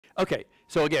Okay,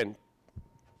 so again,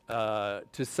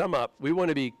 to sum up, we want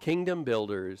to be kingdom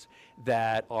builders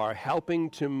that are helping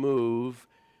to move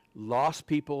lost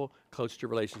people closer to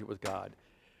relationship with God.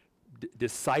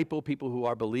 Disciple people who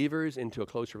are believers into a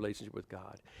closer relationship with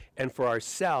God. And for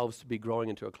ourselves to be growing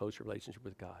into a closer relationship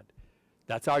with God.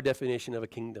 That's our definition of a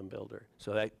kingdom builder.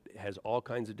 So that has all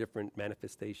kinds of different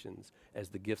manifestations as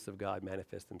the gifts of God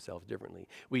manifest themselves differently.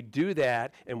 We do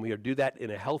that, and we do that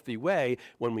in a healthy way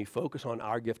when we focus on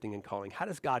our gifting and calling. How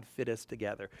does God fit us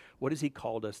together? What has he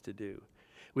called us to do?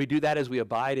 We do that as we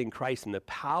abide in Christ, and the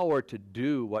power to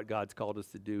do what God's called us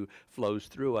to do flows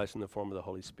through us in the form of the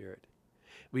Holy Spirit.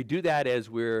 We do that as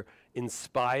we're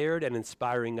inspired and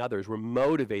inspiring others. We're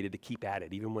motivated to keep at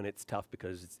it, even when it's tough,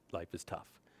 because life is tough.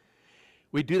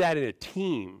 We do that in a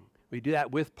team. We do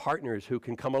that with partners who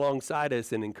can come alongside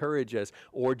us and encourage us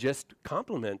or just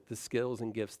complement the skills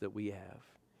and gifts that we have.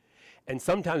 And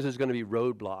sometimes there's going to be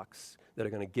roadblocks that are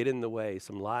going to get in the way,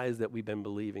 some lies that we've been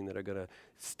believing that are going to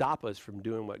stop us from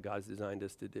doing what God's designed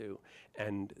us to do.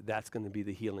 And that's going to be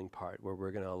the healing part, where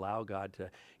we're going to allow God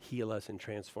to heal us and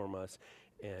transform us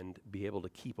and be able to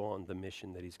keep on the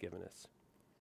mission that he's given us.